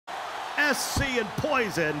SC and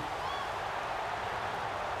Poizzon.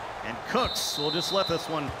 And Cooks will just let this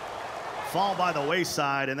one fall by the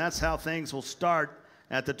wayside, and that's how things will start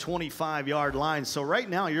at the 25-yard line. So right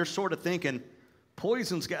now you're sort of thinking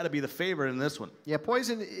Poizzon's got to be the favorite in this one. Yeah,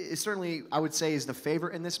 Poizzon is certainly, I would say, is the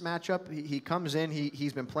favorite in this matchup. He comes in,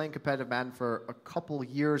 he's been playing competitive Madden for a couple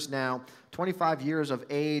years now, 25 years of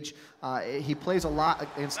age. He plays a lot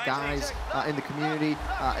against guys in the community,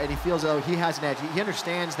 and he feels as though he has an edge. He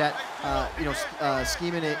understands that,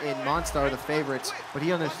 Scheming and Monster are the favorites, but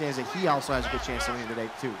he understands that he also has a good chance to win today,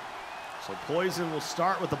 too. So Poizzon will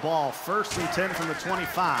start with the ball, 1st and 10 from the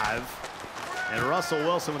 25. And Russell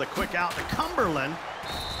Wilson with a quick out to Cumberland.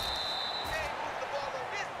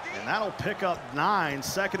 And that'll pick up 9,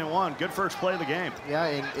 2nd and 1. Good first play of the game. Yeah,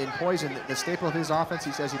 in Poizzon, the staple of his offense,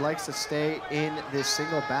 he says he likes to stay in this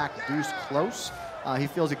single back deuce close. He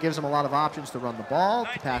feels it gives him a lot of options to run the ball,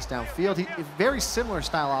 to pass downfield. Very similar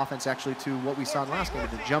style offense, actually, to what we saw in last game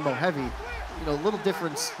with the jumbo heavy. A little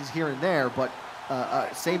difference is here and there, but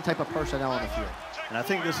same type of personnel on the field. And I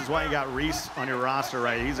think this is why you got Revis on your roster,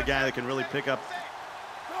 right? He's a guy that can really pick up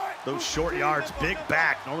those short yards. Big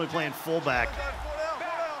back, normally playing fullback.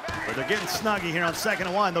 But they're getting snuggy here on 2nd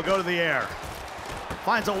and 1. They'll go to the air.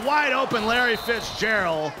 Finds a wide open Larry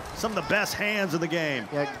Fitzgerald. Some of the best hands in the game.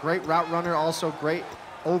 Yeah, great route runner, also great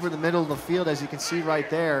over the middle of the field, as you can see right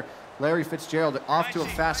there. Larry Fitzgerald off to a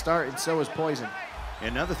fast start, and so is Poizzon.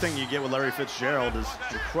 Another thing you get with Larry Fitzgerald is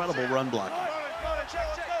incredible run blocking.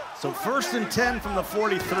 So 1st and 10 from the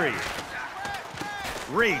 43.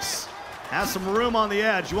 Revis has some room on the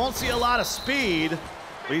edge. You won't see a lot of speed,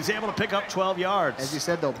 but he's able to pick up 12 yards. As you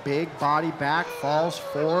said, though, big body back, falls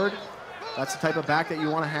forward. That's the type of back that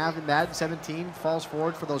you want to have in Madden 17, falls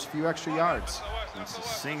forward for those few extra yards. That's a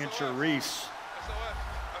signature Revis.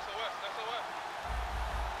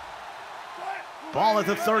 Ball at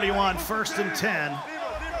the 31, 1st and 10.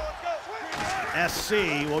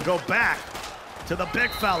 SC will go back to the big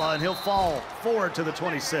fella, and he'll fall forward to the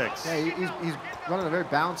 26. Yeah, he's running a very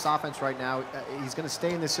balanced offense right now. He's going to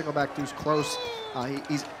stay in this single back deuce close.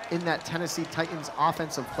 He's in that Tennessee Titans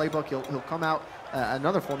offensive playbook. He'll come out.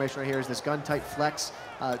 Another formation right here is this gun tight flex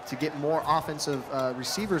to get more offensive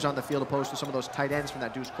receivers on the field opposed to some of those tight ends from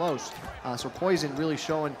that deuce close. So Poizzon really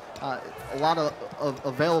showing a lot of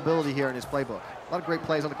availability here in his playbook. A lot of great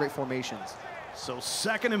plays, a lot of great formations. So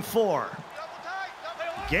 2nd and 4.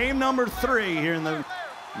 Game number 3 here in the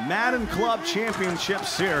Madden Club Championship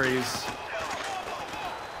Series.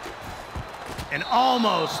 And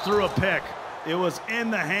almost threw a pick. It was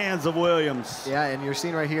in the hands of Williams. Yeah, and you're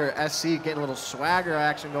seeing right here, SC getting a little swagger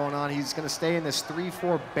action going on. He's going to stay in this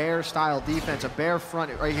 3-4 bear style defense, a bear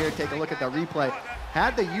front right here. Take a look at the replay.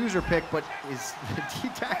 Had the user pick, but his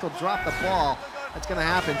D-tackle dropped the ball. That's going to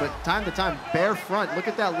happen, but time to time, bear front. Look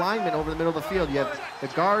at that lineman over the middle of the field. You have the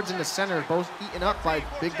guards and the center both eaten up by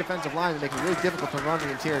big defensive linemen, making it really difficult to run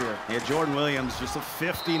the interior. Yeah, Jordan Williams, just a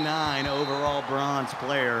 59 overall bronze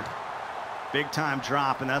player. Big time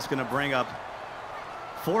drop, and that's going to bring up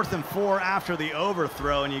 4th and 4 after the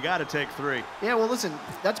overthrow, and you got to take 3. Yeah, well, listen,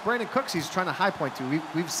 that's Brandon Cooks he's trying to high point to.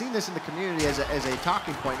 We've seen this in the community as a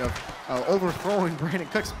talking point of overthrowing Brandon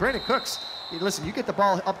Cooks. Brandon Cooks, listen, you get the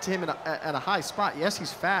ball up to him at a high spot. Yes,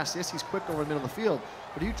 he's fast. Yes, he's quick over the middle of the field.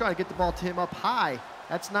 But if you try to get the ball to him up high,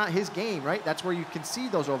 that's not his game, right? That's where you can see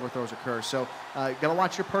those overthrows occur. So got to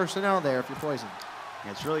watch your personnel there if you're Poizzon.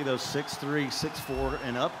 It's really those 6'3", 6'4",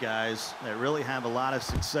 and up guys that really have a lot of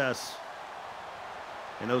success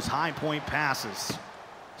in those high point passes.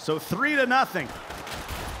 So 3-0.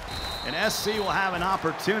 And SC will have an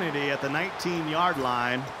opportunity at the 19-yard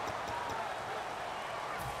line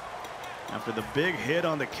after the big hit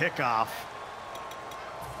on the kickoff.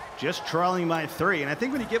 Just trailing by 3. And I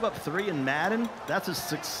think when you give up 3 in Madden, that's a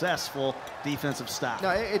successful defensive stop.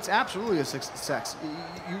 No, it's absolutely a success.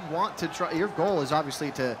 You want to try. Your goal is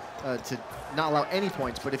obviously to not allow any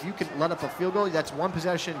points. But if you can let up a field goal, that's one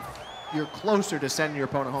possession. You're closer to sending your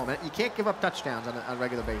opponent home. You can't give up touchdowns on a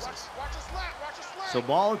regular basis. So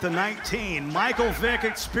ball at the 19. Michael Vick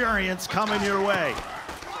experience coming your way.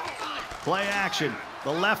 Play action.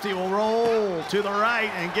 The lefty will roll to the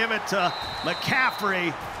right and give it to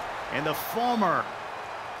McCaffrey. And the former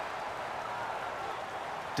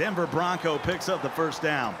Denver Bronco picks up the 1st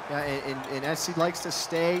down. Yeah, and SC likes to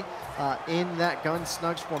stay in that gun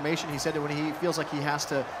snugs formation. He said that when he feels like he has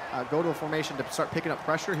to go to a formation to start picking up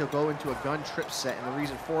pressure, he'll go into a gun trip set. And the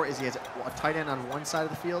reason for it is he has a tight end on one side of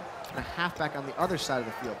the field and a halfback on the other side of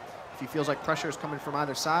the field. If he feels like pressure is coming from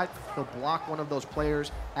either side, he'll block one of those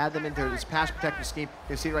players, add them into his pass protection scheme. You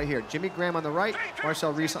can see right here, Jimmy Graham on the right,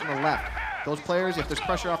 Marcel Revis on the left. those players, if there's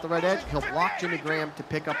pressure off the right edge, he'll block Jimmy Graham to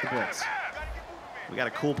pick up the blitz. We got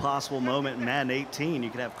a cool possible moment in Madden 18. You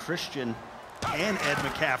could have Christian and Ed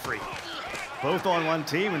McCaffrey both on one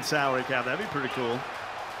team in salary cap. That'd be pretty cool.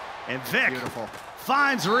 And Vic Beautiful.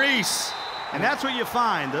 finds Revis. And that's what you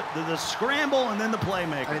find, the scramble and then the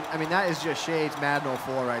playmaker. I mean, that is just shades Madden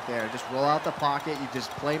 04 right there. Just roll out the pocket. You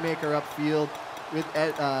just playmaker upfield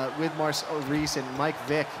with Marcel Revis and Mike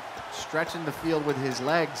Vick stretching the field with his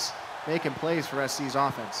legs, making plays for SC's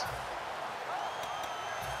offense.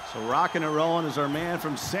 So rocking and rolling is our man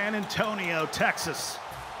from San Antonio, Texas.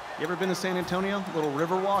 You ever been to San Antonio? A little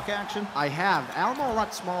river walk action? I have. Alamo a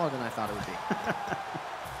lot smaller than I thought it would be.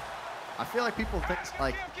 I feel like people think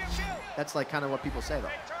that's like kind of what people say though.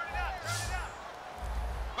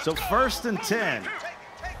 So 1st and 10.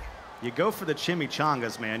 You go for the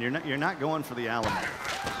chimichangas, man. You're not going for the Alamo.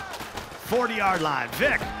 40-yard line.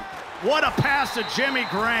 Vic, what a pass to Jimmy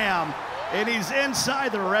Graham, and he's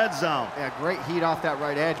inside the red zone. Yeah, great heat off that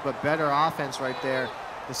right edge, but better offense right there.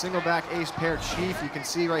 The single back ace pair Chief, you can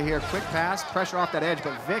see right here, quick pass, pressure off that edge,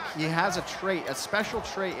 but Vic, he has a trait, a special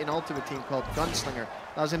trait in Ultimate Team called Gunslinger.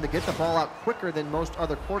 Allows him to get the ball out quicker than most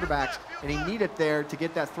other quarterbacks, and he needed it there to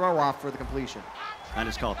get that throw off for the completion. I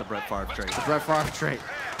just call it the Brett Favre trait. The Brett Favre trait.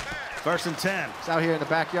 1st and 10. He's out here in the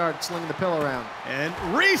backyard slinging the pillow around. And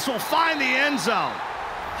Revis will find the end zone.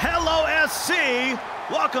 Hello, SC.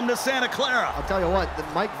 Welcome to Santa Clara. I'll tell you what, the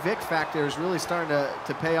Mike Vick factor is really starting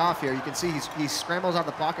to pay off here. You can see he scrambles out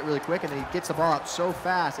the pocket really quick, and then he gets the ball out so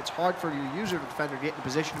fast, it's hard for your user defender to get in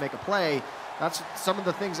position to make a play. That's some of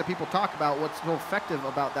the things that people talk about, what's so effective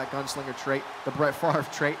about that gunslinger trait, the Brett Favre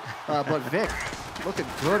trait. But Vic looking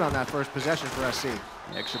good on that first possession for SC.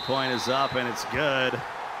 The extra point is up, and it's good.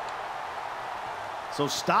 So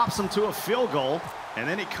stops him to a field goal, and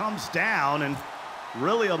then he comes down, and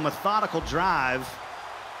really a methodical drive.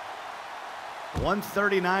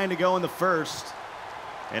 1:39 to go in the first.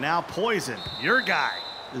 And now Poizzon, your guy,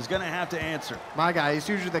 is going to have to answer. My guy, he's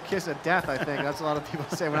usually the kiss of death, I think. That's what a lot of people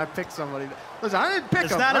say when I pick somebody. Listen, I didn't pick him.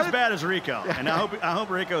 It's not as bad as Rico, and I hope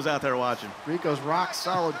Rico's out there watching. Rico's rock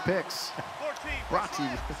solid picks. Brought to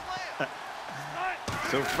you.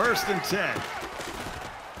 So 1st and 10.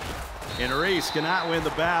 And Revis cannot win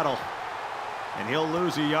the battle, and he'll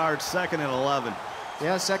lose a yard. 2nd and 11.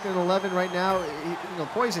 Yeah, 2nd and 11 right now.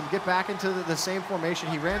 Poizzon get back into the same formation.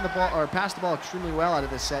 He ran the ball or passed the ball extremely well out of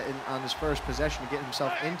this set on his first possession to get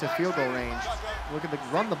himself into field goal range. Looking to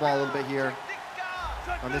run the ball a little bit here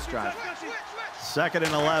on this drive. 2nd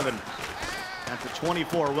and 11. At the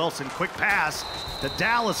 24, Wilson, quick pass to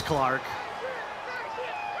Dallas Clark.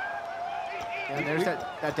 And there's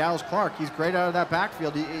that Dallas Clark. He's great out of that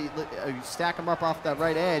backfield. You stack him up off that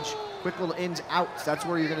right edge. Quick little ins, outs. That's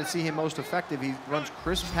where you're going to see him most effective. He runs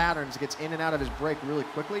crisp patterns, gets in and out of his break really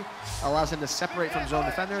quickly. Allows him to separate from zone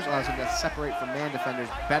defenders. Allows him to separate from man defenders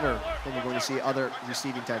better than you're going to see other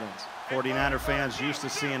receiving tight ends. 49er fans used to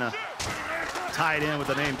seeing a tight end with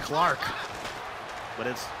the name Clark. But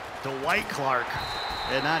it's Dwight Clark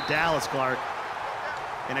and not Dallas Clark.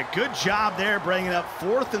 And a good job there bringing up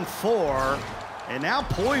 4th and 4. And now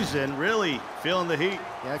Poizzon really feeling the heat.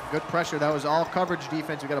 Yeah, good pressure. That was all coverage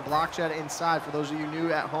defense. We got a block shed inside. For those of you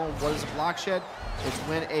new at home, what is a block shed? It's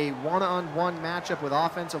when a one-on-one matchup with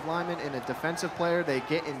offensive lineman and a defensive player, they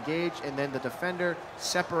get engaged, and then the defender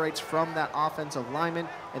separates from that offensive lineman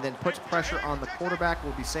and then puts pressure on the quarterback.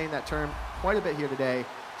 We'll be saying that term quite a bit here today.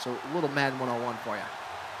 So a little Madden 101 for you.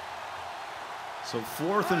 So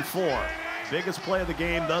 4th and 4. Biggest play of the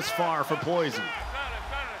game thus far for Poizzon.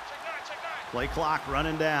 Play clock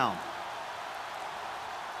running down.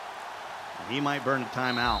 He might burn the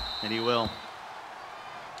timeout, and he will.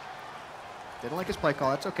 Didn't like his play call.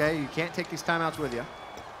 That's okay. You can't take these timeouts with you.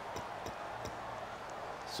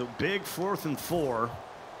 So big 4th and 4.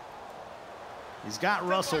 He's got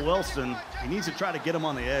Russell Wilson. He needs to try to get him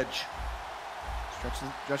on the edge.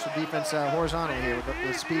 Stretch the defense horizontally here with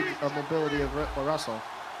the speed of mobility of Russell.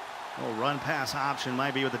 A little run pass option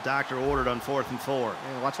might be what the doctor ordered on 4th and 4.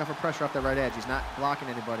 Yeah, watch out for pressure off that right edge. He's not blocking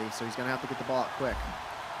anybody, so he's going to have to get the ball out quick.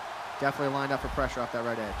 Definitely lined up for pressure off that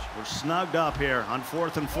right edge. We're snugged up here on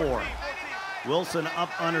 4th and 4. Wilson up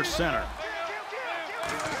under center.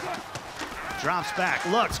 Drops back,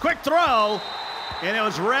 looks, quick throw, and it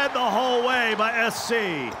was read the whole way by SC.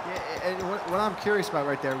 Yeah, and what I'm curious about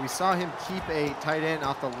right there, we saw him keep a tight end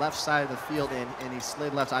off the left side of the field, and he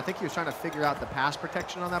slid left. I think he was trying to figure out the pass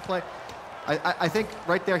protection on that play. I think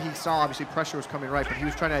right there he saw, obviously, pressure was coming right, but he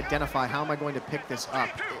was trying to identify, how am I going to pick this up?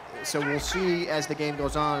 So we'll see as the game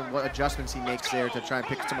goes on what adjustments he makes there to try and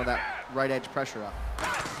pick some of that right edge pressure up.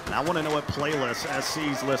 And I want to know what playlist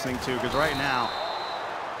SC's listening to, because right now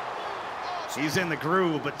He's in the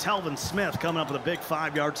groove, but Telvin Smith coming up with a big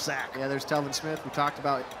 5-yard sack. Yeah, there's Telvin Smith. We talked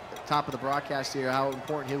about at the top of the broadcast here how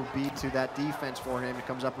important he will be to that defense for him. He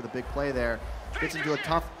comes up with a big play there. Gets into a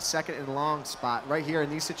tough 2nd and long spot. Right here in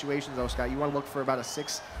these situations, though, Scott, you want to look for about a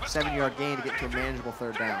 6-7 yard gain to get to a manageable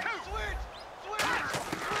 3rd down.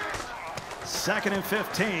 2nd and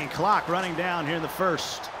 15. Clock running down here in the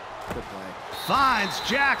 1st. Good play. Finds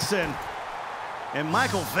Jackson. And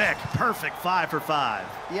Michael Vick, perfect 5 for 5.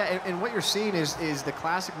 Yeah, and what you're seeing is the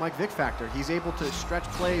classic Mike Vick factor. He's able to stretch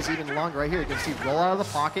plays even longer. Right here, you can see roll out of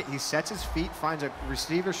the pocket. He sets his feet, finds a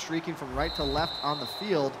receiver streaking from right to left on the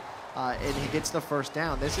field, and he gets the 1st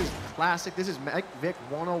down. This is classic. This is Mike Vick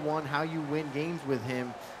 101, how you win games with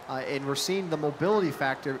him. And we're seeing the mobility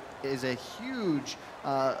factor is a huge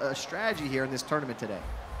strategy here in this tournament today.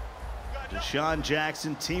 Deshaun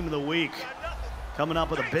Jackson, team of the week, coming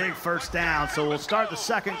up with a big 1st down. So we'll start the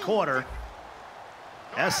 2nd quarter.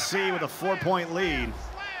 SC with a 4-point lead.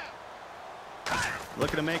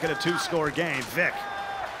 Looking to make it a 2-score game. Vick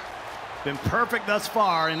been perfect thus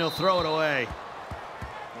far, and he'll throw it away.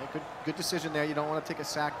 Yeah, good decision there. You don't want to take a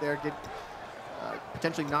sack there, get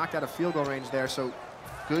potentially knocked out of field goal range there. So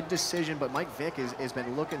good decision, but Mike Vick has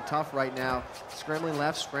been looking tough right now. Scrambling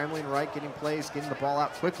left, scrambling right, getting plays, getting the ball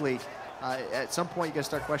out quickly. At some point, you got to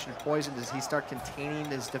start questioning Poizzon. Does he start containing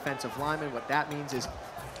his defensive lineman? What that means is,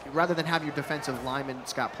 rather than have your defensive lineman,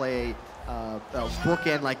 Scott, play a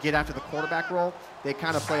bookend, like get after the quarterback role, they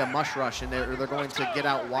kind of play a mush rush, and they're going to get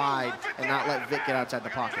out wide and not let Vick get outside the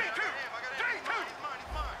pocket.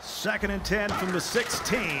 2nd and 10 from the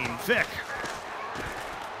 16. Vick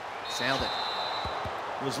sailed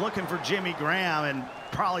it. Was looking for Jimmy Graham, and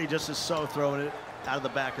probably just as so throwing it out of the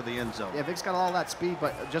back of the end zone. Yeah, Vick's got all that speed,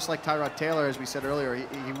 but just like Tyrod Taylor, as we said earlier,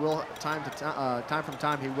 he will time from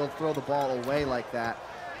time he will throw the ball away like that.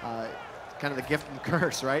 Kind of the gift and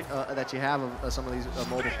curse, right, that you have of some of these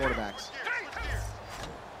mobile quarterbacks.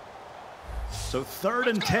 So 3rd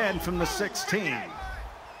and 10 from the 16.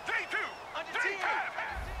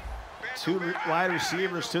 2 wide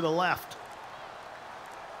receivers to the left.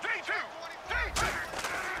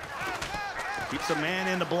 Keeps a man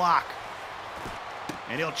in the block.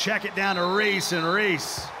 And he'll check it down to Revis, and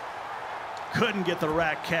Revis couldn't get the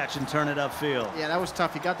rack catch and turn it upfield. Yeah, that was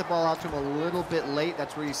tough. He got the ball out to him a little bit late.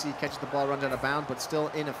 That's where you see he catches the ball, runs out of bounds, but still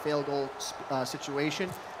in a field goal situation.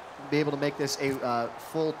 Be able to make this a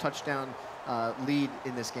full touchdown lead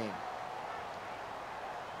in this game.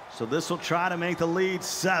 So this will try to make the lead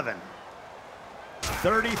 7.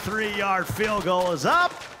 33-yard field goal is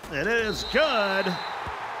up. It is good.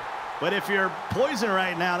 But if you're Poizzon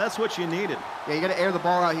right now, that's what you needed. Yeah, you got to air the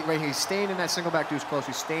ball out. Right here, he's staying in that single back deuce close.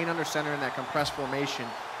 He's staying under center in that compressed formation.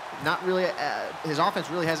 Not really, his offense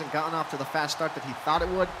really hasn't gotten off to the fast start that he thought it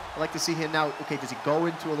would. I'd like to see him now, okay, does he go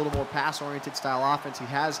into a little more pass-oriented style offense? He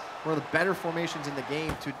has one of the better formations in the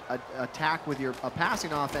game to attack with your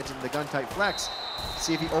passing offense in the gun-tight flex.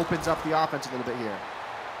 See if he opens up the offense a little bit here.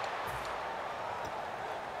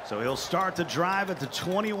 So he'll start the drive at the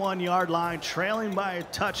 21-yard line, trailing by a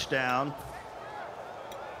touchdown.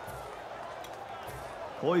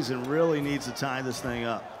 Poizzon really needs to tie this thing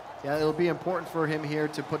up. Yeah, it'll be important for him here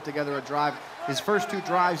to put together a drive. His first 2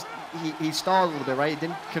 drives, he stalled a little bit, right? He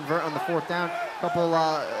didn't convert on the 4th down. A couple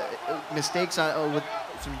mistakes with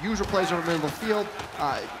some usual plays over the middle of the field.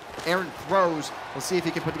 Aaron throws. We'll see if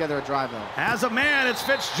he can put together a drive, though. As a man, it's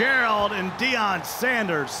Fitzgerald and Deion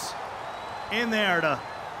Sanders in there to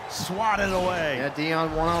swat it away. Yeah,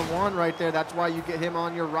 Deion one-on-one right there. That's why you get him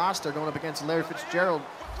on your roster going up against Larry Fitzgerald.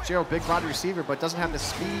 Fitzgerald, big body receiver, but doesn't have the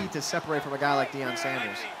speed to separate from a guy like Deion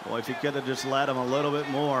Sanders. Boy, if he could have just let him a little bit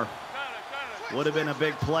more, would have been a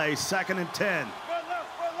big play. 2nd and 10.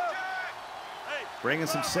 Bringing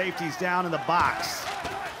some safeties down in the box.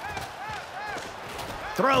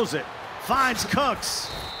 Throws it, finds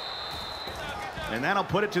Cooks. And that'll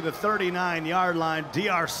put it to the 39-yard line.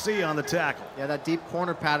 DRC on the tackle. Yeah, that deep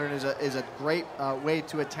corner pattern is a great way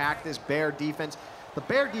to attack this Bear defense. The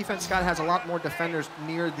Bear defense, Scott, has a lot more defenders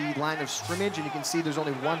near the line of scrimmage, and you can see there's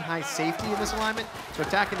only 1 high safety in this alignment. So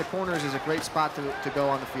attacking the corners is a great spot to go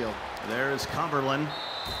on the field. There is Cumberland.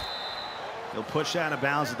 He'll push out of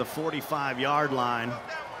bounds at the 45-yard line.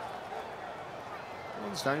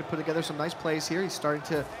 He's starting to put together some nice plays here. He's starting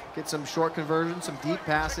to get some short conversions, some deep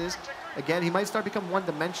passes. Again, he might start to become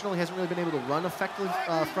one-dimensional. He hasn't really been able to run effectively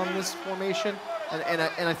from this formation. And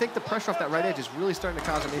I think the pressure off that right edge is really starting to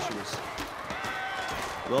cause him issues.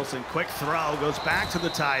 Wilson, quick throw, goes back to the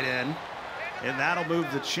tight end. And that'll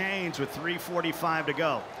move the chains with 3:45 to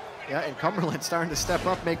go. Yeah, and Cumberland starting to step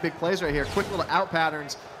up, make big plays right here. Quick little out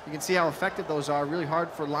patterns. You can see how effective those are. Really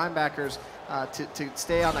hard for linebackers to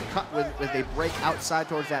stay on the cut when they break outside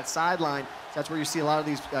towards that sideline. That's where you see a lot of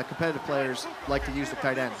these competitive players like to use the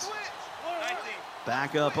tight ends.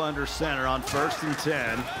 Back up under center on 1st and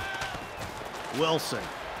 10. Wilson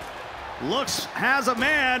looks, has a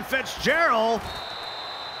man, Fitzgerald,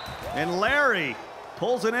 and Larry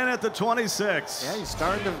pulls it in at the 26. Yeah, he's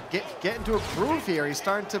starting to get into a groove here. He's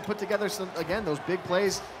starting to put together some, again, those big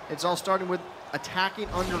plays. It's all starting with attacking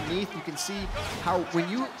underneath. You can see how when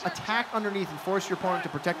you attack underneath and force your opponent to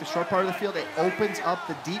protect the short part of the field, it opens up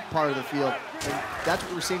the deep part of the field. And that's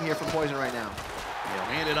what we're seeing here from Poizzon right now. He'll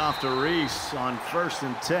hand it off to Revis on 1st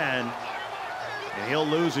and 10, and he'll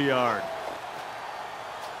lose a yard.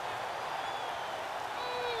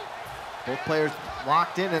 Both players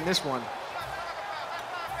locked in this one.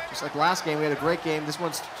 Just like last game, we had a great game. This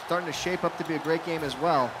one's starting to shape up to be a great game as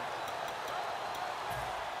well.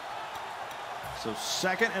 So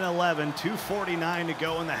 2nd and 11, 2:49 to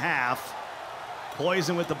go in the half.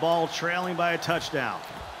 Poizzon with the ball, trailing by a touchdown.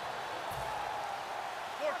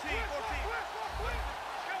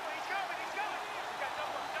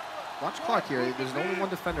 Watch clock here. There's only one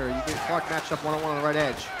defender. You get clock matched up one-on-one on the right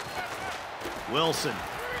edge. Wilson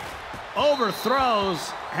overthrows,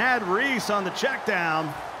 had Revis on the check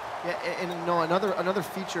down. Yeah, and no, another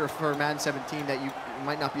feature for Madden 17 that you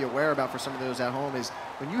might not be aware about for some of those at home is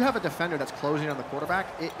when you have a defender that's closing on the quarterback,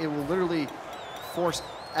 it will literally force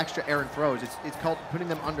extra errant throws. It's called putting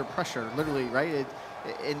them under pressure, literally, right?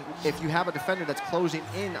 And if you have a defender that's closing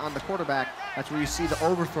in on the quarterback, that's where you see the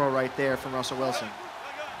overthrow right there from Russell Wilson.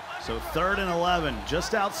 So 3rd and 11,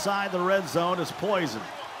 just outside the red zone is Poizzon.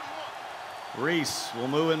 Revis will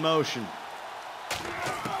move in motion.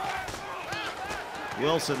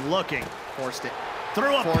 Wilson looking. Forced it.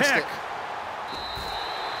 Threw a pick.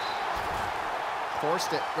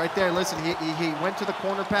 Forced it. Right there, listen, he went to the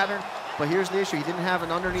corner pattern, but here's the issue. He didn't have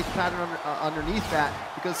an underneath pattern underneath that.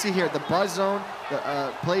 Because see here, the buzz zone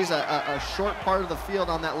plays a short part of the field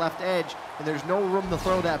on that left edge, and there's no room to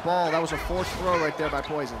throw that ball. That was a forced throw right there by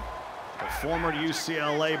Poizzon. The former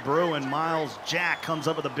UCLA Bruin, Miles Jack, comes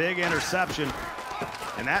up with a big interception,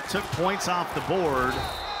 and that took points off the board.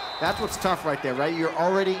 That's what's tough right there, right? You're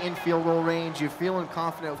already in field goal range. You're feeling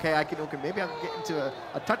confident, okay, maybe I can get into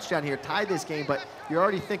a touchdown here, tie this game, but you're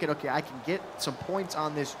already thinking, okay, I can get some points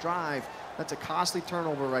on this drive. That's a costly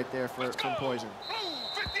turnover right there from Poizzon.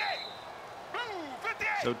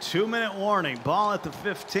 So 2-minute warning, ball at the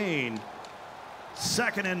 15,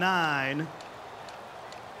 2nd and 9.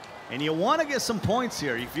 And you want to get some points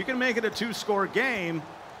here. If you can make it a 2-score game,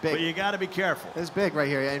 big. But you got to be careful. It's big right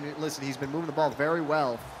here. And listen, he's been moving the ball very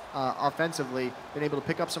well offensively, been able to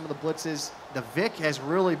pick up some of the blitzes. The Vic has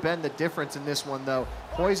really been the difference in this one, though.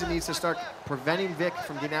 Poizzon needs to start preventing Vic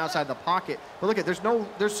from getting outside the pocket. But look at,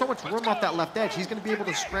 there's so much room off that left edge. He's going to be able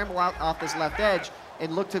to scramble out off this left edge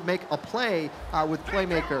and look to make a play with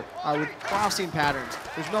playmaker, with crossing patterns.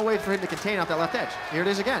 There's no way for him to contain off that left edge. Here it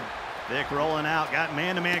is again. Vic rolling out, got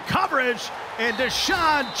man-to-man coverage, and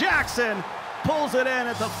Deshaun Jackson pulls it in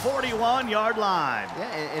at the 41-yard line.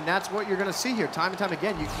 Yeah, and that's what you're going to see here time and time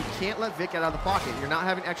again. You can't let Vic get out of the pocket. You're not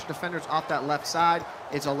having extra defenders off that left side.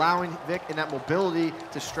 It's allowing Vic in that mobility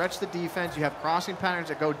to stretch the defense. You have crossing patterns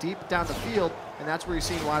that go deep down the field, and that's where you're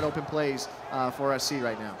seeing wide open plays for SC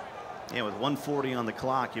right now. Yeah, with 1:40 on the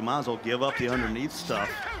clock, you might as well give up the underneath stuff.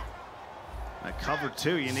 At cover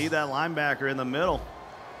 2, you need that linebacker in the middle.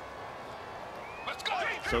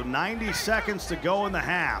 So 90 seconds to go in the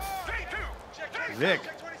half. Vic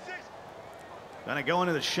gonna go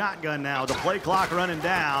into the shotgun now. The play clock running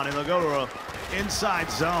down, and they'll go to an inside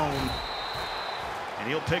zone, and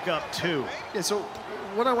he'll pick up 2. Yeah, so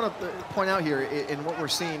what I want to point out here in what we're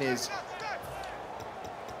seeing is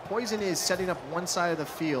Poizzon is setting up one side of the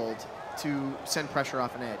field to send pressure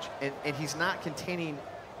off an edge, and he's not containing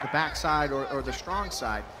the backside or the strong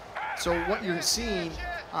side. So what you're seeing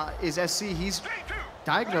is SC, he's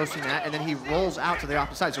diagnosing that, and then he rolls out to the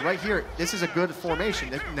opposite side. So right here, this is a good formation.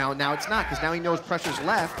 Now it's not, because now he knows pressure's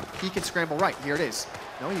left. He can scramble right. Here it is.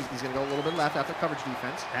 No, he's going to go a little bit left after coverage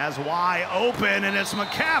defense. Has wide open, and it's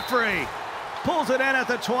McCaffrey. Pulls it in at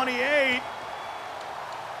the 28.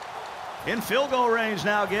 In field goal range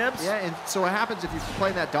now, Gibbs. Yeah, and so what happens if you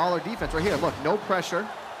play that dollar defense right here? Look, no pressure.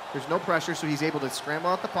 There's no pressure, so he's able to scramble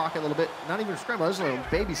out the pocket a little bit. Not even scramble, just little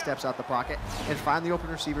baby steps out the pocket and find the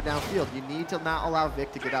open receiver downfield. You need to not allow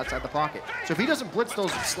Vic to get outside the pocket. So if he doesn't blitz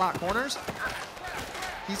those slot corners,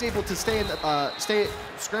 he's able to stay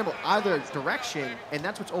scramble either direction, and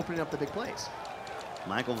that's what's opening up the big plays.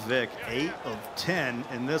 Michael Vick, 8 of 10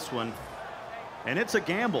 in this one. And it's a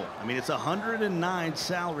gamble. I mean, it's 109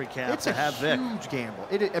 salary cap to have Vic. It's a huge gamble.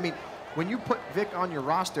 I mean, when you put Vic on your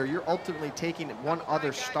roster, you're ultimately taking one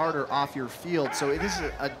other starter off your field. So it is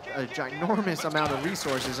a ginormous amount of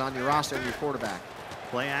resources on your roster and your quarterback.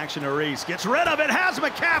 Play action to Revis. Gets rid of it. Has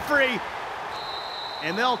McCaffrey.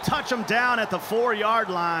 And they'll touch him down at the 4-yard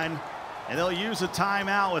line. And they'll use a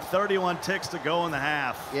timeout with 31 ticks to go in the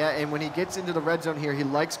half. Yeah, and when he gets into the red zone here, he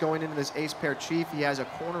likes going into this ace pair chief. He has a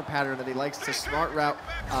corner pattern that he likes to smart route.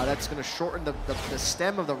 That's going to shorten the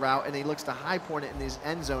stem of the route, and he looks to high point it in his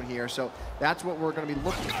end zone here. So that's what we're going to be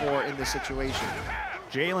looking for in this situation.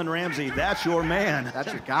 Jalen Ramsey, that's your man.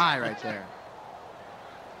 That's your guy right there.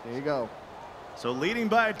 There you go. So leading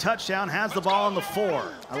by a touchdown, has the ball on the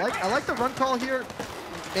 4. I like the run call here.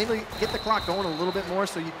 Mainly get the clock going a little bit more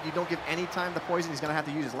so you don't give any time to Poizzon. He's going to have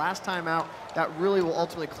to use his last timeout. That really will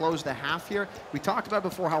ultimately close the half here. We talked about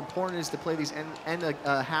before how important it is to play these end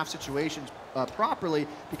half situations properly,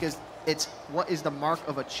 because it's what is the mark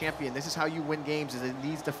of a champion. This is how you win games, is in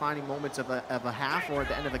these defining moments of a half or at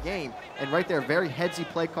the end of a game. And right there, very headsy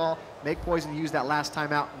play call. Make Poizzon use that last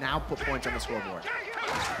timeout. Now put points on the scoreboard.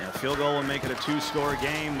 Yeah, field goal will make it a 2-score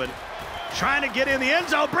game, but trying to get in the end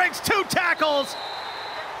zone, breaks 2 tackles.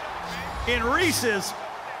 In Revis's,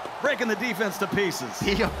 breaking the defense to pieces.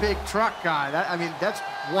 He's a big truck guy. I mean, that's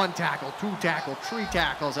 1 tackle, 2 tackle, 3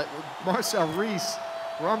 tackles. Marcel Revis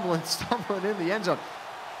rumbling, stumbling in the end zone.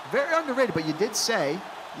 Very underrated, but you did say,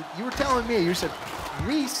 you were telling me, you said,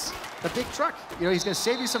 Revis, the big truck, you know, he's going to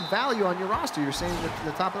save you some value on your roster. You're saying at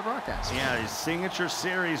the top of the broadcast. Yeah, his signature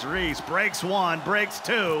series, Revis, breaks 1, breaks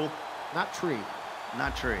 2. Not tree.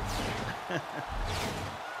 Not tree.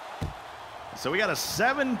 So we got a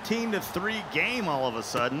 17-3 game all of a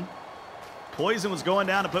sudden. Poizzon was going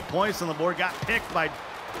down to put points on the board, got picked by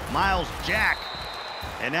Miles Jack.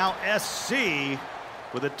 And now SC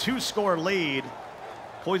with a 2-score lead.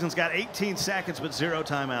 Poizzon's got 18 seconds but 0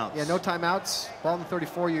 timeouts. Yeah, no timeouts. Ball in the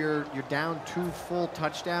 34, you're down 2 full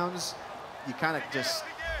touchdowns. You kind of just,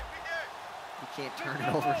 you can't turn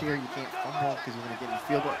it over here. You can't fumble because you're going to get in the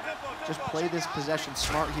field goal. Just play this possession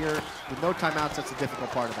smart here. With no timeouts, that's the difficult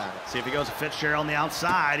part about it. See if he goes to Fitzgerald on the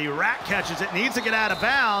outside. He rat catches it, needs to get out of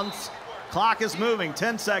bounds. Clock is moving,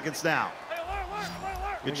 10 seconds now.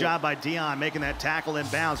 Good job by Dion making that tackle in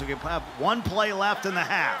bounds. We can have 1 play left in the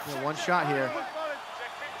half. Yeah, 1 shot here.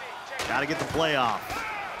 Got to get the play off.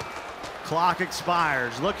 Clock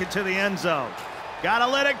expires, looking to the end zone. Got to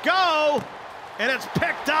let it go. And it's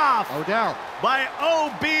picked off Odell by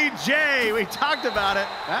OBJ. We talked about it.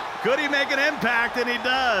 Could he make an impact? And he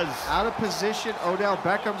does. Out of position, Odell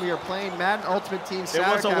Beckham. We are playing Madden Ultimate Team Saturday.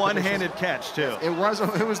 It was a one-handed catch, too. It was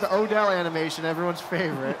the Odell animation, everyone's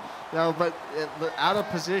favorite. No, but out of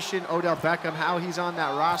position, Odell Beckham, how he's on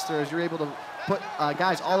that roster is you're able to put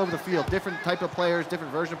guys all over the field, different type of players,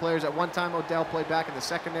 different version of players. At one time, Odell played back in the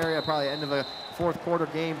secondary at probably the end of a 4th quarter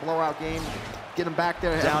game, blowout game. Get him back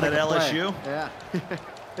there. Down at LSU? Yeah.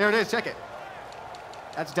 There it is. Check it.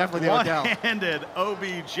 That's definitely the Odell. One-handed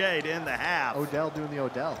OBJ to end the half. Odell doing the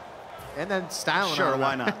Odell. And then styling. Sure,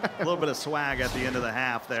 why not? A little bit of swag at the end of the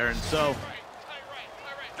half there. And so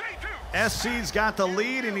SC's got the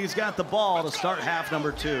lead, and he's got the ball to start half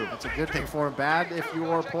number 2. That's a good thing for him. Bad if you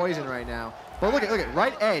are Poizzon right now. But look at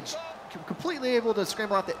right edge. Completely able to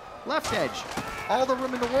scramble out the left edge. All the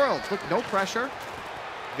room in the world. Look, no pressure.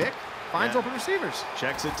 Vic finds open receivers.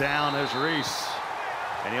 Checks it down. There's Revis.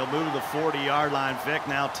 And he'll move to the 40-yard line. Vic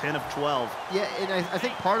now 10 of 12. Yeah, and I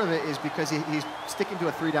think part of it is because he's sticking to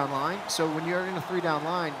a 3-down line. So when you're in a 3-down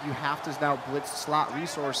line, you have to now blitz slot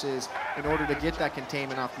resources in order to get that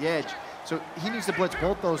containment off the edge. So he needs to blitz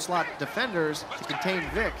both those slot defenders to contain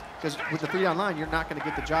Vic, because with the 3-down line, you're not going to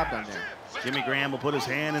get the job done there. Jimmy Graham will put his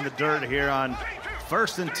hand in the dirt here on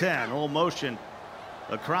 1st and 10. A little motion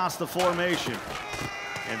across the formation.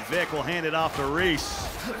 And Vic will hand it off to Revis.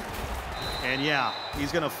 And yeah,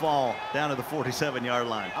 he's going to fall down to the 47-yard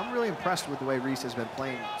line. I'm really impressed with the way Revis has been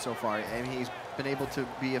playing so far. I mean, he's been able to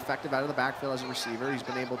be effective out of the backfield as a receiver. He's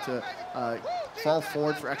been able to fall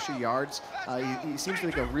forward for extra yards. He seems to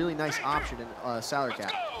be a really nice option in salary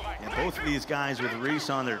cap. And both of these guys with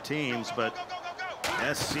Revis on their teams, but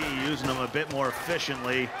SC using them a bit more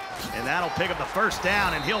efficiently. And that'll pick up the 1st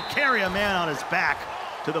down, and he'll carry a man on his back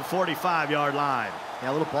to the 45-yard line. Yeah,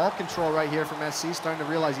 a little ball control right here from SC, starting to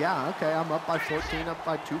realize, yeah, okay, I'm up by 14, up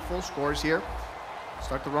by 2 full scores here.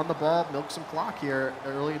 Start to run the ball, milk some clock here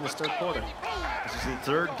early in this 3rd quarter. This is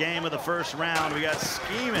the 3rd game of the 1st round. We got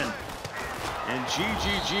Scheming and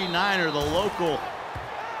GGG Niner, the local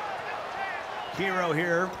hero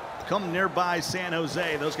here, come nearby San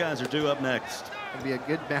Jose. Those guys are due up next. It'll be a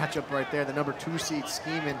good matchup right there. The number 2 seed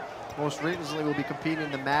Scheming most recently will be competing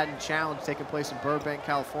in the Madden Challenge taking place in Burbank,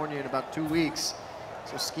 California in about 2 weeks.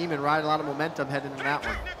 So scheme and ride a lot of momentum heading into that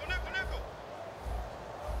one.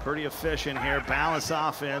 Pretty efficient here, balanced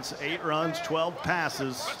offense, 8 runs, 12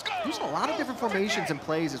 passes. Using a lot of different formations and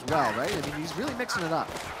plays as well, right? I mean, he's really mixing it up.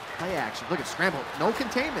 Play action, look at scramble, no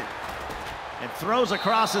containment. And throws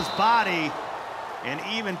across his body, and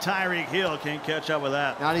even Tyreek Hill can't catch up with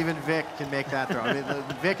that. Not even Vic can make that throw. I mean,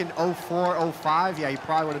 Vic in 04, 05, yeah, he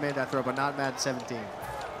probably would have made that throw, but not Madden 17.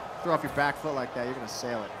 Throw off your back foot like that, you're gonna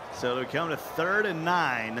sail it. So we come to 3rd and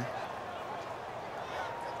 9.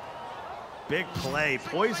 Big play.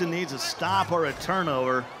 Poizzon needs a stop or a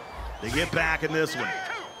turnover to get back in this one.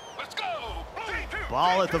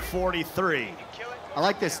 Ball at the 43. I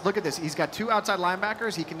like this. Look at this. He's got 2 outside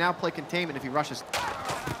linebackers. He can now play containment if he rushes.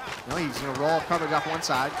 No, he's going to roll coverage off one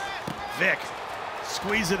side. Vic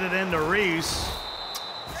squeezing it into Revis.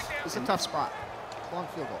 It's a tough spot. Long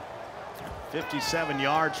field goal. 57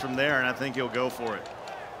 yards from there, and I think he'll go for it.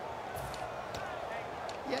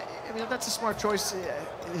 Yeah, I mean, that's a smart choice.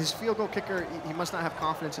 His field goal kicker, he must not have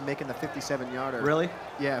confidence in making the 57-yarder. Really?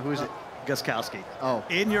 Yeah, who is it? Gostkowski. Oh.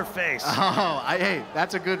 In your face. Oh, hey,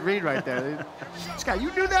 that's a good read right there. Scott,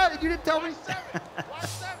 you knew that? You didn't tell me?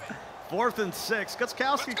 4th and 6.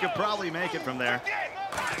 Gostkowski could probably make it from there.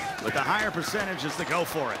 With the higher percentages to go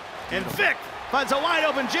for it. And Vic finds a wide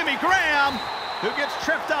open Jimmy Graham, who gets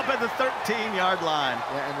tripped up at the 13-yard line.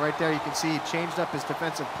 Yeah, and right there you can see he changed up his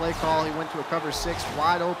defensive play call. He went to a cover 6,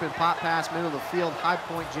 wide open pop pass, middle of the field, high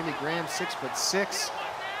point. Jimmy Graham, 6'6".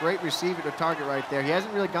 Great receiver to target right there. He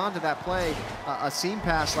hasn't really gone to that play, a seam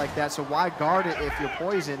pass like that, so why guard it if you're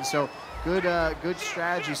Poizzon? So good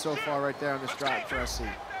strategy so far right there on this drive for SC.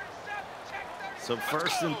 So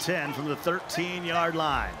 1st and 10 from the 13-yard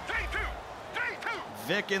line.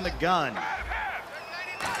 Vic in the gun.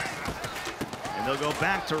 And they'll go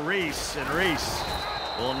back to Revis, and Revis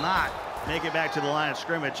will not make it back to the line of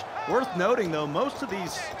scrimmage. Worth noting, though, most of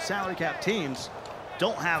these salary cap teams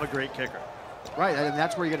don't have a great kicker. Right, and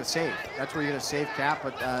that's where you're going to save. That's where you're going to save cap,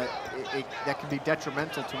 but that can be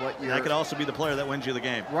detrimental to what you're... That could also be the player that wins you the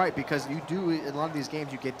game. Right, because you do, in a lot of these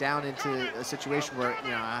games, you get down into a situation where,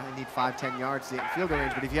 you know, I need 5-10 yards to get field goal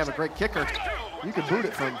range, but if you have a great kicker, you can boot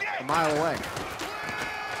it from a mile away.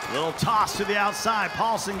 Little toss to the outside.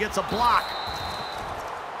 Paulson gets a block.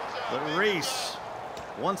 But Revis,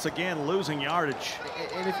 once again, losing yardage.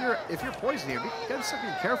 And if you're Poizzon here, you got to start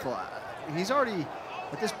being careful. He's already,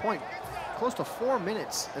 at this point, close to 4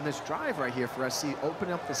 minutes in this drive right here for SC,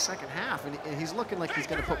 opening up the second half, and he's looking like he's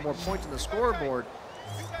going to put more points on the scoreboard,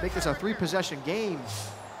 make this a 3-possession game.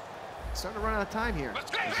 Starting to run out of time here.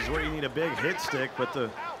 This is where you need a big hit stick, but the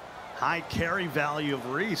high carry value of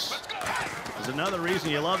Revis is another reason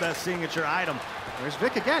you love that signature item. There's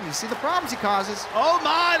Vic again. You see the problems he causes. Oh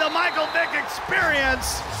my, the Michael Vick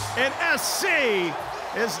experience, and SC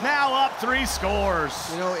is now up 3 scores.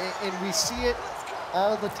 You know, and we see it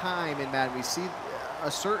all the time in Madden. We see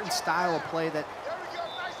a certain style of play that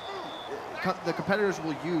the competitors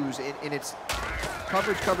will use, and it's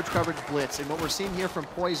coverage, blitz. And what we're seeing here from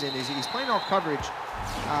Poizzon is he's playing all coverage,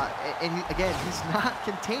 and again, he's not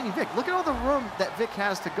containing Vic. Look at all the room that Vic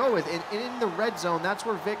has to go with. And in the red zone, that's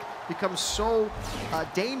where Vic becomes so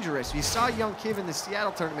dangerous. You saw young Kiv in the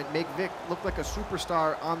Seattle tournament make Vic look like a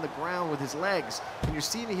superstar on the ground with his legs. And you're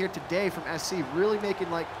seeing it here today from SC, really making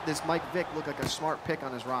like this Mike Vick look like a smart pick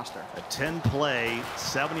on his roster. A 10-play,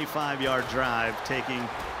 75-yard drive, taking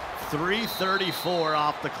 3:34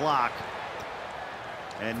 off the clock.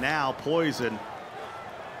 And now Poizzon,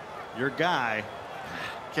 your guy,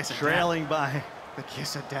 trailing by the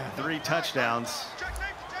kiss of death. 3 touchdowns.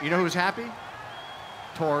 You know who's happy?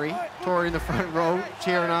 Tori in the front row,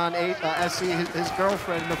 cheering on SC, his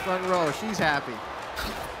girlfriend in the front row. She's happy.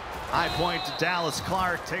 High point to Dallas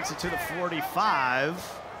Clark, takes it to the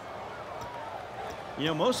 45. You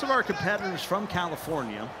know, most of our competitors from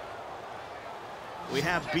California. We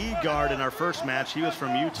have B-Guard in our first match. He was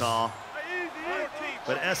from Utah.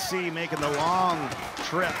 But SC making the long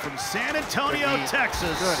trip from San Antonio,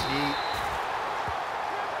 Texas. Good heat.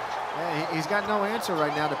 Yeah, he's got no answer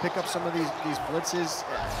right now to pick up some of these blitzes.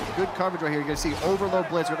 Good coverage right here. You're going to see overload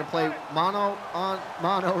blitz. We're going to play mano on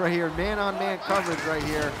mano right here, man-on-man coverage right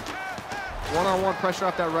here. One-on-one pressure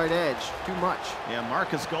off that right edge. Too much. Yeah,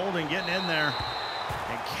 Marcus Golden getting in there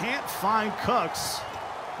and can't find Cooks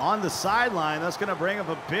on the sideline. That's going to bring up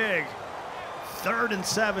a big 3rd and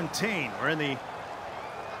 17. We're in the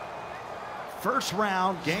first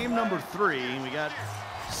round, game number 3. We got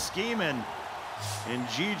scheming in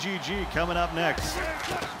GGG coming up next.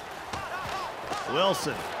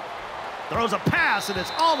 Wilson throws a pass, and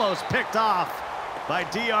it's almost picked off by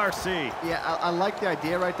DRC. Yeah, I like the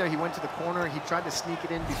idea right there. He went to the corner. He tried to sneak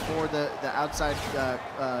it in before the outside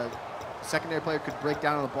secondary player could break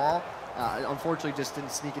down on the ball. Unfortunately, just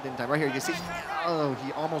didn't sneak it in time. Right here, you see, oh,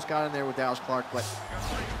 he almost got in there with Dallas Clark, but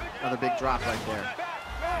another big drop right there.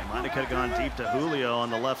 Might have could have gone deep to Julio on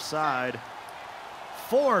the left side.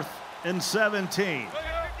 4th and 17.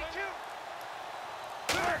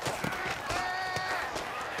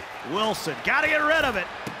 Wilson, got to get rid of it.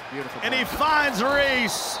 Beautiful. And he finds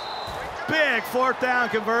Revis. Big 4th down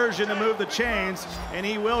conversion to move the chains, and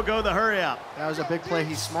he will go the hurry up. That was a big play.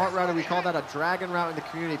 He's smart routed. We call that a dragon route in the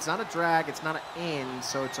community. It's not a drag, it's not an in,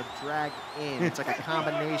 so it's a drag in. It's like a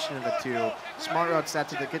combination of the two. Smart routes that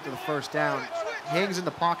to get to the 1st down. Hangs in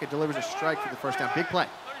the pocket, delivers a strike for the 1st down. Big play.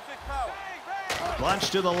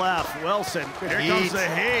 Bunch to the left. Wilson. Here comes the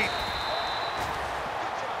heat.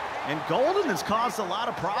 And Golden has caused a lot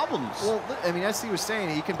of problems. Well, I mean, as he was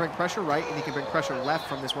saying, he can bring pressure right and he can bring pressure left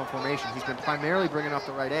from this one formation. He's been primarily bringing off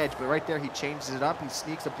the right edge, but right there he changes it up. He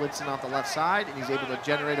sneaks the blitz in off the left side, and he's able to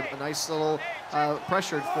generate a nice little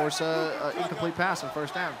pressure to force an incomplete pass on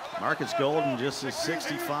 1st down. Marcus Golden, just his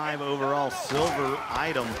 65 overall silver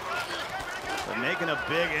item, but making a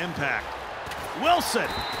big impact. Wilson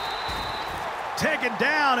taken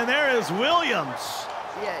down, and there is Williams.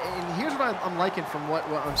 Yeah, and here's what I'm liking from what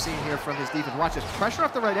I'm seeing here from his defense. Watch this. Pressure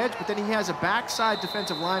off the right edge, but then he has a backside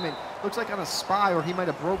defensive lineman. Looks like on a spy, or he might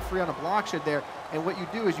have broke free on a block shed there. And what you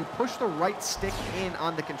do is you push the right stick in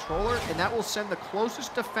on the controller, and that will send the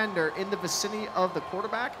closest defender in the vicinity of the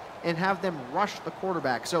quarterback and have them rush the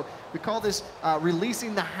quarterback. So we call this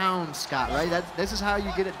releasing the hound, Scott, right? This is how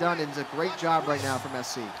you get it done, and it's a great job right now from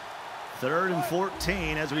SC. 3rd and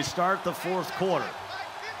 14 as we start the 4th quarter.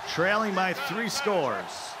 Trailing by 3 scores.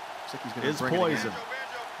 Looks like he's going is to bring Poizzon.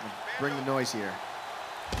 Bring the noise here.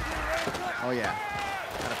 Oh, yeah.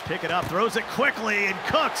 Got to pick it up, throws it quickly, and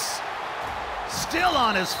Cooks still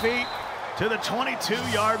on his feet to the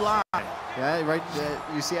 22-yard line. Yeah, right.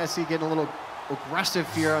 You see SC getting a little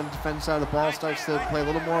aggressive here on the defense side of the ball. Starts to play a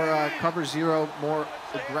little more cover zero, more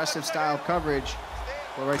aggressive style coverage.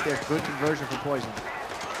 Well, right there, good conversion for Poizzon.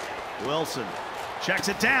 Wilson checks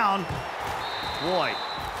it down. Boy,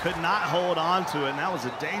 could not hold on to it, and that was a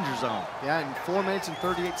danger zone. Yeah, and 4 minutes and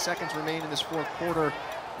 38 seconds remain in this 4th quarter.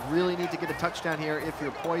 Really need to get a touchdown here if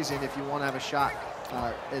you're Poizzon, if you want to have a shot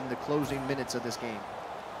in the closing minutes of this game.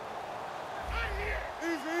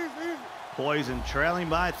 Poizzon trailing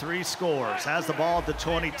by 3 scores, has the ball at the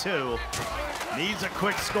 22, needs a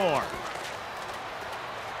quick score.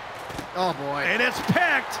 Oh, boy. And it's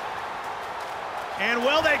picked. And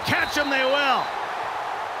will they catch him? They will.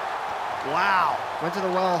 Wow. Went to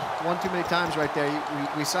the well one too many times right there.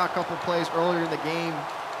 We saw a couple plays earlier in the game,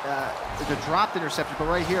 the dropped interception, but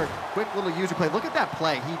right here, quick little user play. Look at that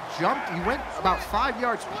play. He jumped, he went about 5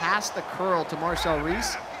 yards past the curl to Marcel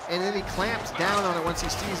Revis, and then he clamps down on it once he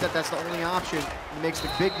sees that that's the only option. He makes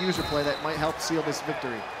the big user play that might help seal this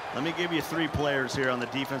victory. Let me give you 3 players here on the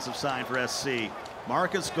defensive side for SC.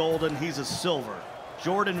 Marcus Golden, he's a silver.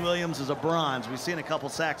 Jordan Williams is a bronze. We've seen a couple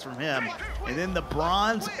sacks from him. And then the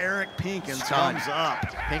bronze Eric Pinkins comes up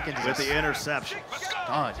with the interception.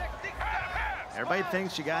 Stud. Everybody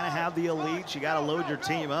thinks you got to have the elite. You got to load your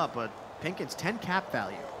team up, but Pinkins, 10 cap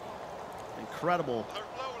value. Incredible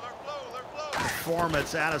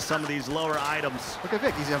performance out of some of these lower items. Look at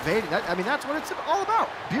Vic, he's evading. I mean, that's what it's all about.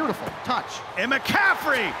 Beautiful touch. And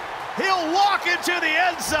McCaffrey, he'll walk into the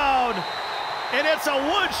end zone. And it's a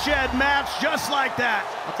woodshed match just like that.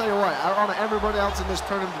 I'll tell you what, I want everybody else in this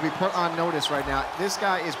tournament to be put on notice right now. This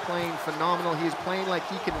guy is playing phenomenal. He is playing like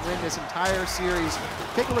he can win this entire series.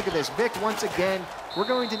 Take a look at this. Vic, once again, we're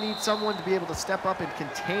going to need someone to be able to step up and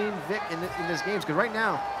contain Vic in this game. Because right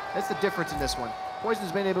now, that's the difference in this one.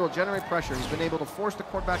 Poizzon's been able to generate pressure. He's been able to force the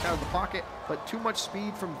quarterback out of the pocket, but too much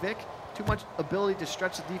speed from Vic, too much ability to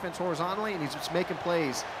stretch the defense horizontally, and he's just making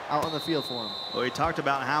plays out on the field for him. Well, we talked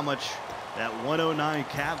about how much that 109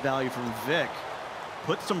 cap value from Vic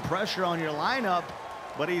put some pressure on your lineup,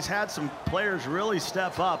 but he's had some players really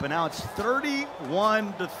step up, and now it's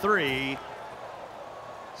 31-3.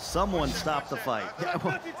 Someone stop the fight. Yeah,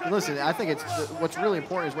 well, listen, I think what's really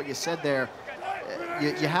important is what you said there.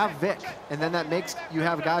 You have Vic, and then that makes you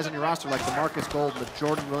have guys on your roster like the Marcus Golden, the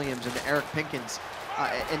Jordan Williams, and the Eric Pinkins.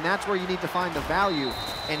 And that's where you need to find the value,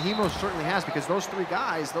 and he most certainly has, because those 3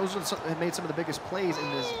 guys, those have made some of the biggest plays in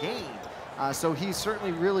this game. So he's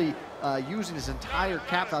certainly really using his entire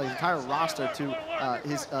cap value, his entire roster to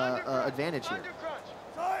his advantage here.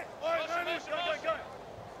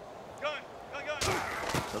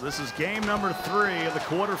 So this is game number 3 of the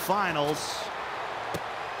quarterfinals.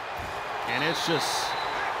 And it's just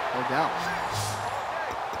no doubt.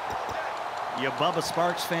 You a Bubba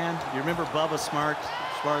Sparks fan? You remember Bubba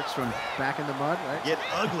Sparks from Back in the Mud, right? Get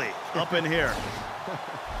Ugly up in here.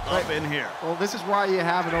 Up in here. Well, this is why you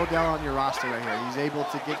have an Odell on your roster right here. He's able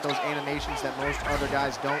to get those animations that most other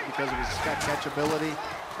guys don't because of his catch ability.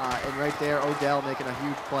 And right there, Odell making a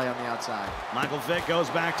huge play on the outside. Michael Vick goes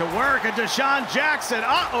back to work, and Deshaun Jackson,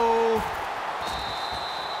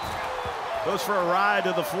 goes for a ride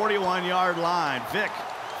to the 41-yard line. Vick,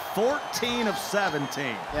 14 of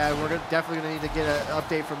 17. Yeah, we're definitely going to need to get an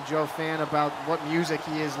update from Joe Fan about what music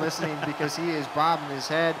he is listening because he is bobbing his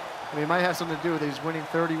head. I mean, it might have something to do with he's winning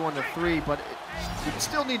 31-3, but you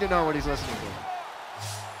still need to know what he's listening to.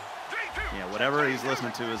 Yeah, whatever he's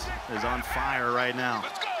listening to is on fire right now.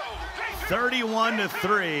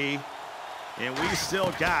 31-3, and we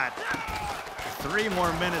still got 3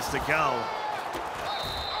 more minutes to go.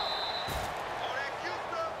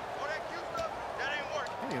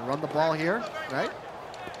 You can run the ball here, right?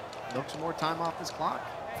 Milk some more time off this clock.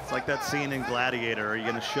 It's like that scene in Gladiator. Are you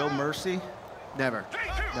going to show mercy? Never.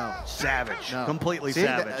 No. Savage. No. Completely See,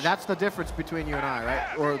 savage. That's the difference between you and I,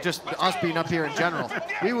 right? Or just us being up here in general.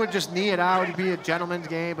 We would just knee it out. It'd be a gentleman's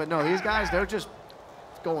game. But no, these guys, they're just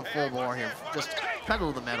going full bore here. Just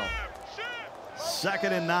pedal to the metal.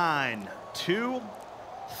 2nd and 9.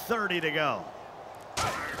 2:30 to go.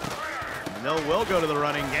 And they will go to the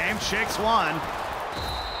running game. Shakes one.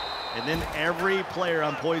 And then every player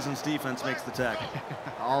on Poisson's defense makes the tackle.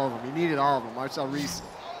 All of them. He needed all of them. Marcel Revis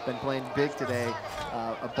been playing big today.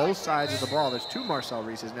 Both sides of the ball. There's 2 Marcel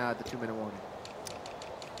Revises now at the 2-minute warning.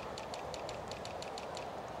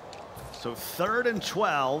 So 3rd and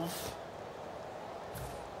 12.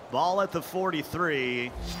 Ball at the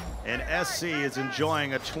 43. And SC is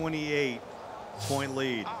enjoying a 28-point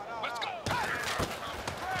lead.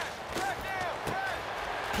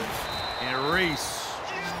 And Revis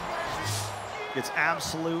gets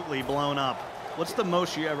absolutely blown up. What's the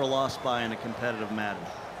most you ever lost by in a competitive Madden?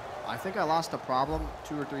 I think I lost a problem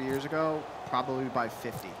 2 or 3 years ago, probably by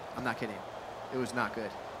 50. I'm not kidding. It was not good.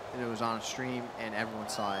 And it was on a stream, and everyone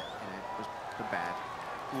saw it, and it was bad.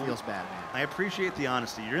 It feels bad, man. I appreciate the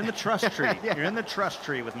honesty. You're in the trust tree. Yeah. You're in the trust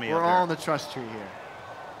tree with me. We're all in the trust tree here.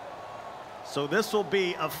 So this will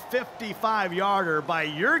be a 55-yarder by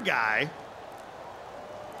your guy,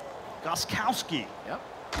 Gostkowski. Yep.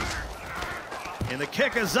 And the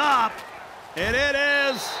kick is up, and it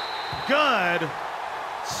is good.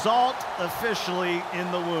 Salt officially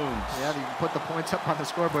in the wounds. Yeah, you can put the points up on the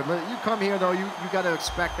scoreboard. You come here, though, you got to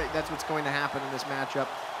expect that that's what's going to happen in this matchup.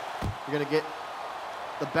 You're going to get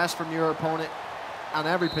the best from your opponent on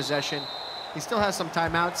every possession. He still has some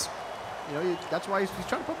timeouts. You know, that's why he's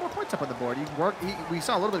trying to put more points up on the board. We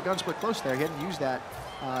saw a little bit of gun split close there. He hadn't used that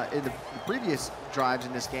in the previous drives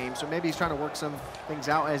in this game. So maybe he's trying to work some things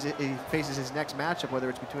out as he faces his next matchup, whether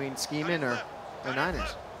it's between Scheming or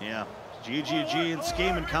Niners. Yeah. GGG and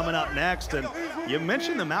Scheming coming up next. And you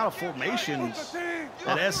mentioned the amount of formations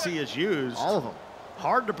that SC has used. All of them.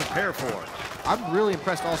 Hard to prepare for. I'm really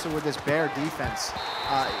impressed also with this Bear defense.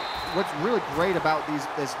 What's really great about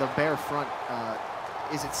the Bear front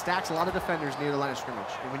is it stacks a lot of defenders near the line of scrimmage.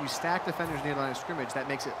 And when you stack defenders near the line of scrimmage, that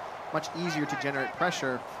makes it much easier to generate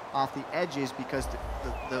pressure off the edges because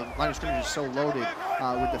the line of scrimmage is so loaded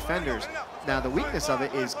with defenders. Now, the weakness of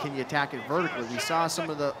it is, can you attack it vertically? We saw some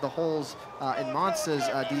of the holes in Monza's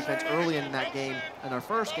defense early in that game, in our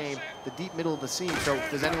first game, the deep middle of the seam. So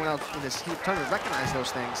does anyone else in this tournament recognize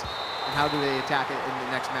those things? And how do they attack it in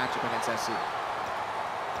the next matchup against SC?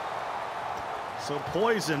 So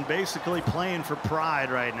Poizzon basically playing for pride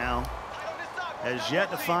right now. Has yet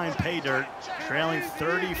to find pay dirt, trailing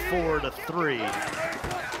 34-3.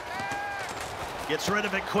 Gets rid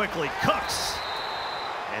of it quickly, Cooks,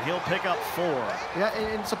 and he'll pick up 4. Yeah,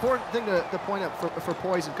 and it's an important thing to point out for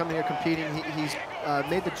Poizzon coming here competing. He's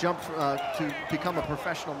made the jump to become a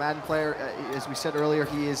professional Madden player. As we said earlier,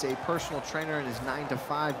 he is a personal trainer in his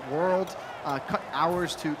 9-to-5 world. Cut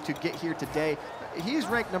hours to get here today. He's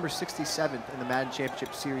ranked number 67th in the Madden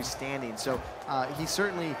Championship Series standing. So he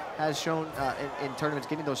certainly has shown in tournaments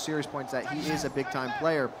getting those series points that he is a big-time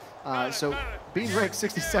player. So being ranked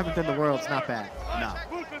 67th in the world is not bad. No.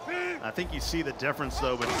 I think you see the difference,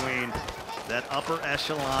 though, between that upper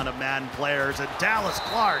echelon of Madden players and Dallas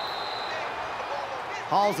Clark.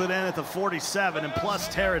 Hauls it in at the 47 and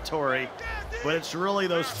plus territory. But it's really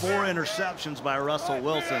those 4 interceptions by Russell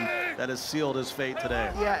Wilson that has sealed his fate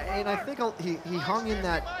today. Yeah, and I think he hung in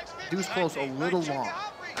that deuce close a little long.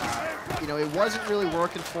 You know, it wasn't really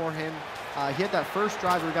working for him. He had that first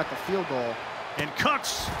drive where he got the field goal. And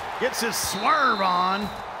Cooks gets his swerve on,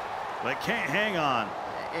 but can't hang on.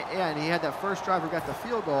 Yeah, and he had that first drive where he got the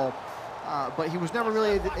field goal. but he was never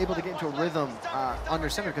really able to get into a rhythm under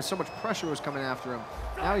center because so much pressure was coming after him.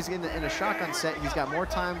 Now he's in a shotgun set. He's got more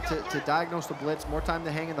time to diagnose the blitz, more time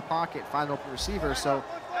to hang in the pocket, find an open receiver. So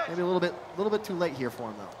maybe a little bit too late here for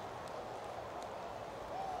him, though.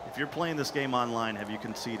 If you're playing this game online, have you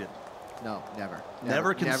conceded? No, never.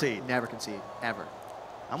 Never concede. Never concede, ever.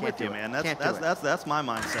 I'm with you, man. That's my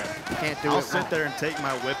mindset. Can't do it. I'll sit there and take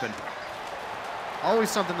my whipping.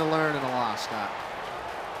 Always something to learn in a loss, Scott.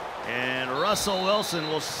 And Russell Wilson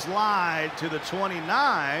will slide to the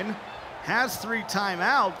 29. Has 3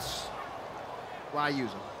 timeouts. Why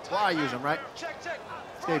use them? Why use them, right?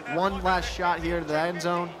 Let's take one last shot here to the end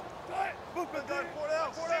zone.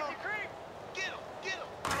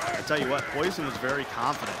 I tell you what, Poizzon was very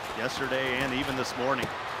confident yesterday and even this morning.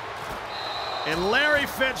 And Larry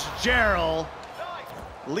Fitzgerald,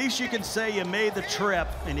 at least you can say you made the trip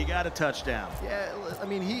and you got a touchdown. Yeah, I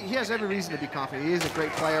mean, he has every reason to be confident. He is a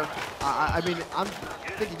great player. I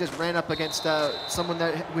think he just ran up against someone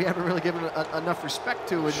that we haven't really given enough respect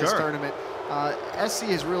to in this tournament. SC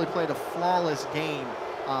has really played a flawless game.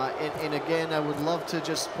 And again, I would love to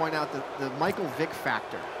just point out the Michael Vick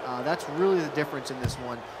factor. That's really the difference in this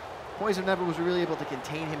one. Poizzon never was really able to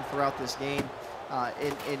contain him throughout this game.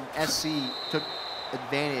 And SC took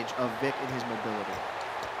advantage of Vick and his mobility.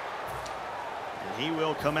 And he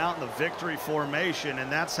will come out in the victory formation,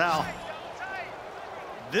 and that's how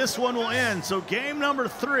this one will end. So game number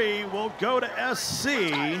 3 will go to SC,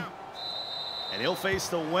 and he'll face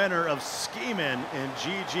the winner of Scheming and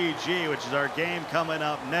GGG, which is our game coming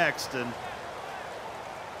up next. And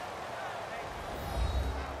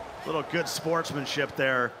a little good sportsmanship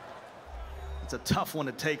there. It's a tough one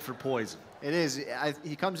to take for Poizzon. It is.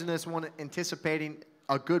 He comes into this one anticipating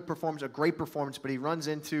a good performance, a great performance, but he runs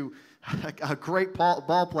into a great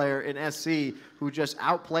ball player in SC who just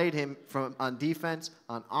outplayed him on defense,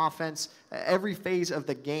 on offense. Every phase of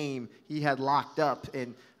the game he had locked up.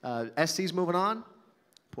 And SC's moving on.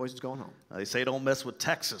 Poizzon's going home. They say don't mess with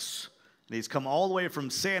Texas. And he's come all the way from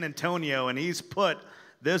San Antonio, and he's put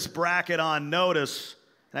this bracket on notice.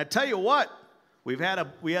 And I tell you what, we had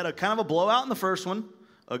a kind of a blowout in the first one,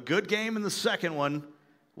 a good game in the second one.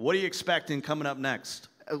 What are you expecting coming up next?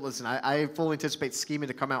 Listen, I fully anticipate Scheming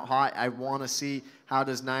to come out hot. I want to see how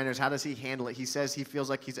does he handle it. He says he feels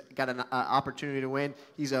like he's got an opportunity to win.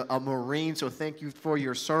 He's a Marine, so thank you for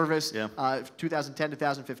your service. Yeah. 2010,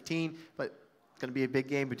 2015, but it's going to be a big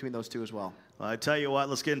game between those two as well. Well, I tell you what,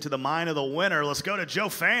 let's get into the mind of the winner. Let's go to Joe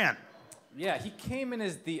Fan. Yeah, he came in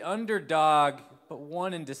as the underdog, but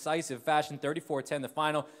won in decisive fashion, 34-10 the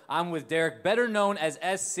final. I'm with Derek, better known as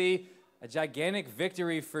SC. A gigantic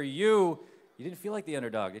victory for you. You didn't feel like the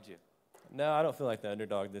underdog, did you? No, I don't feel like the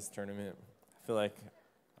underdog this tournament. I feel like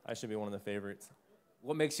I should be one of the favorites.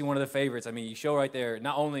 What makes you one of the favorites? I mean, you show right there,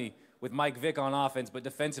 not only with Mike Vick on offense, but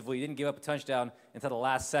defensively, you didn't give up a touchdown until the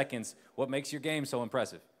last seconds. What makes your game so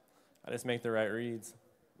impressive? I just make the right reads.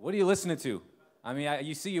 What are you listening to? I mean,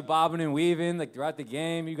 you see you bobbing and weaving like throughout the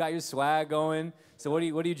game. You got your swag going. So what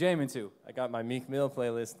are you jamming to? I got my Meek Mill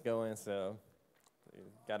playlist going, so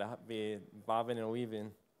gotta be bobbing and weaving.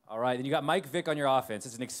 All right, and you got Mike Vick on your offense.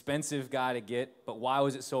 It's an expensive guy to get, but why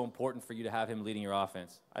was it so important for you to have him leading your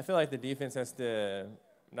offense? I feel like the defense has to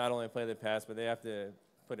not only play the pass, but they have to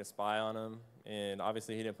put a spy on him. And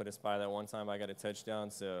obviously he didn't put a spy that one time. I got a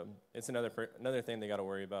touchdown, so it's another thing they got to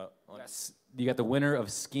worry about. You got the winner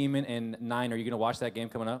of Scheming and 9. Are you going to watch that game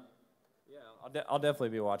coming up? Yeah, I'll definitely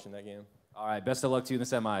be watching that game. All right, best of luck to you in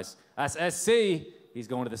the semis. That's SC. He's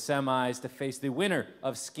going to the semis to face the winner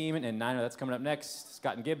of Scheming and 9. That's coming up next.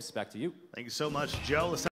 Scott and Gibbs, back to you. Thank you so much, Joe.